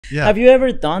Yeah. Have you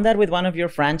ever done that with one of your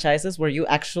franchises where you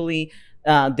actually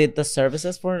did the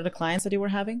services for the clients that you were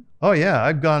having? Oh yeah,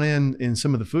 I've gone in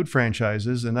some of the food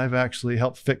franchises and I've actually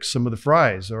helped fix some of the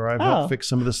fries, or I've helped fix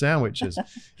some of the sandwiches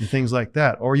and things like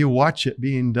that. Or you watch it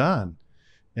being done.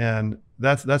 And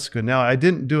that's good. Now, I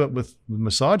didn't do it with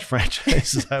massage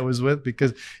franchises I was with,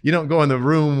 because you don't go in the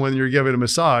room when you're giving a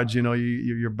massage, you know,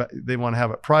 they want to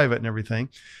have it private and everything.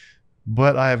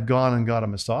 But I have gone and got a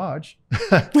massage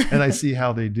and I see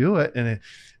how they do it,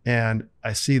 and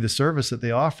I see the service that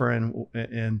they offer.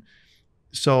 And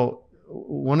so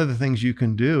one of the things you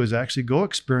can do is actually go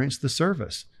experience the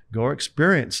service, go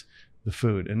experience the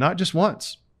food, and not just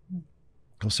once.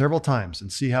 Go several times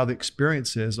and see how the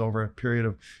experience is over a period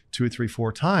of 2 or 3,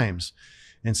 4 times,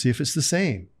 and see if it's the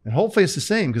same. And hopefully it's the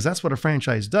same, because that's what a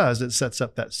franchise does. It sets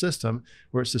up that system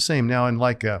where it's the same. Now, in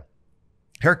like a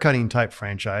haircutting type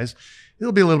franchise,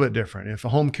 it'll be a little bit different. If a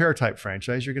home care type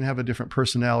franchise, you're going to have a different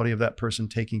personality of that person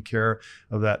taking care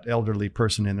of that elderly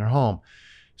person in their home.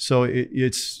 So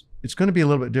it's going to be a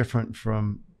little bit different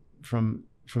from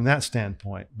that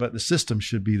standpoint, but the system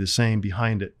should be the same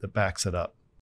behind it that backs it up.